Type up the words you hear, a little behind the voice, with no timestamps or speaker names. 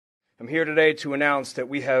I'm here today to announce that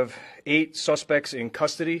we have 8 suspects in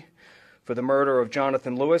custody for the murder of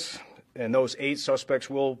Jonathan Lewis, and those 8 suspects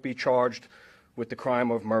will be charged with the crime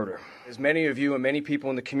of murder. As many of you and many people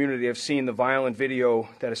in the community have seen the violent video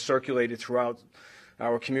that has circulated throughout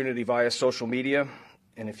our community via social media,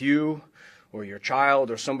 and if you or your child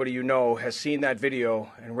or somebody you know has seen that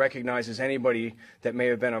video and recognizes anybody that may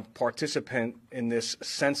have been a participant in this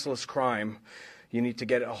senseless crime, you need to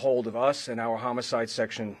get a hold of us and our homicide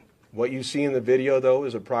section. What you see in the video, though,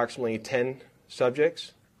 is approximately 10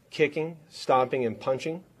 subjects kicking, stomping, and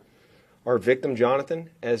punching our victim, Jonathan,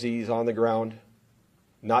 as he's on the ground,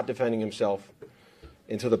 not defending himself,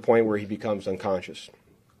 and to the point where he becomes unconscious.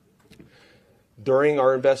 During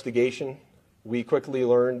our investigation, we quickly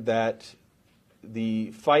learned that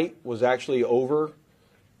the fight was actually over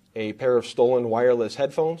a pair of stolen wireless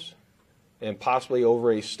headphones and possibly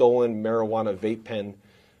over a stolen marijuana vape pen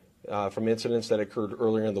from incidents that occurred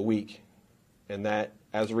earlier in the week, and that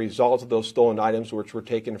as a result of those stolen items, which were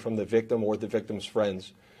taken from the victim or the victim's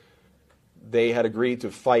friends, they had agreed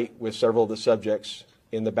to fight with several of the subjects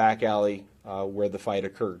in the back alley where the fight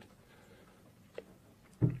occurred.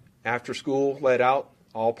 After school let out,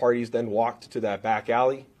 all parties then walked to that back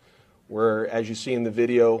alley where, as you see in the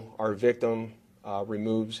video, our victim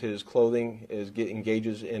removes his clothing,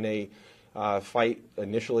 engages in a fight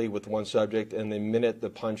initially with one subject, and the minute the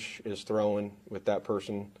punch is thrown with that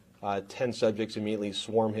person, 10 subjects immediately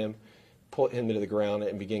swarm him, put him into the ground,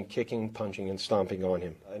 and begin kicking, punching, and stomping on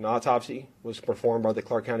him. An autopsy was performed by the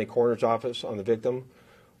Clark County Coroner's Office on the victim,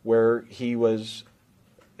 where his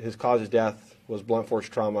cause of death was blunt force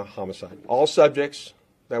trauma homicide. All subjects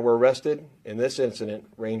that were arrested in this incident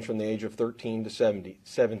range from the age of 13 to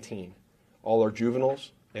 17. All are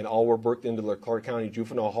juveniles, and all were booked into the Clark County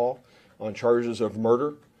Juvenile Hall on charges of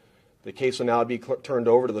murder. The case will now be turned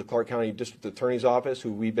over to the Clark County District Attorney's Office,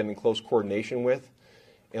 who we've been in close coordination with,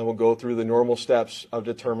 and we'll go through the normal steps of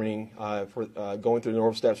determining, going through the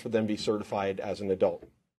normal steps for them to be certified as an adult.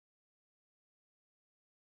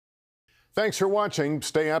 Thanks for watching.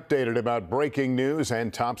 Stay updated about breaking news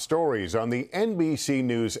and top stories on the NBC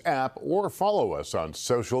News app or follow us on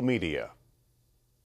social media.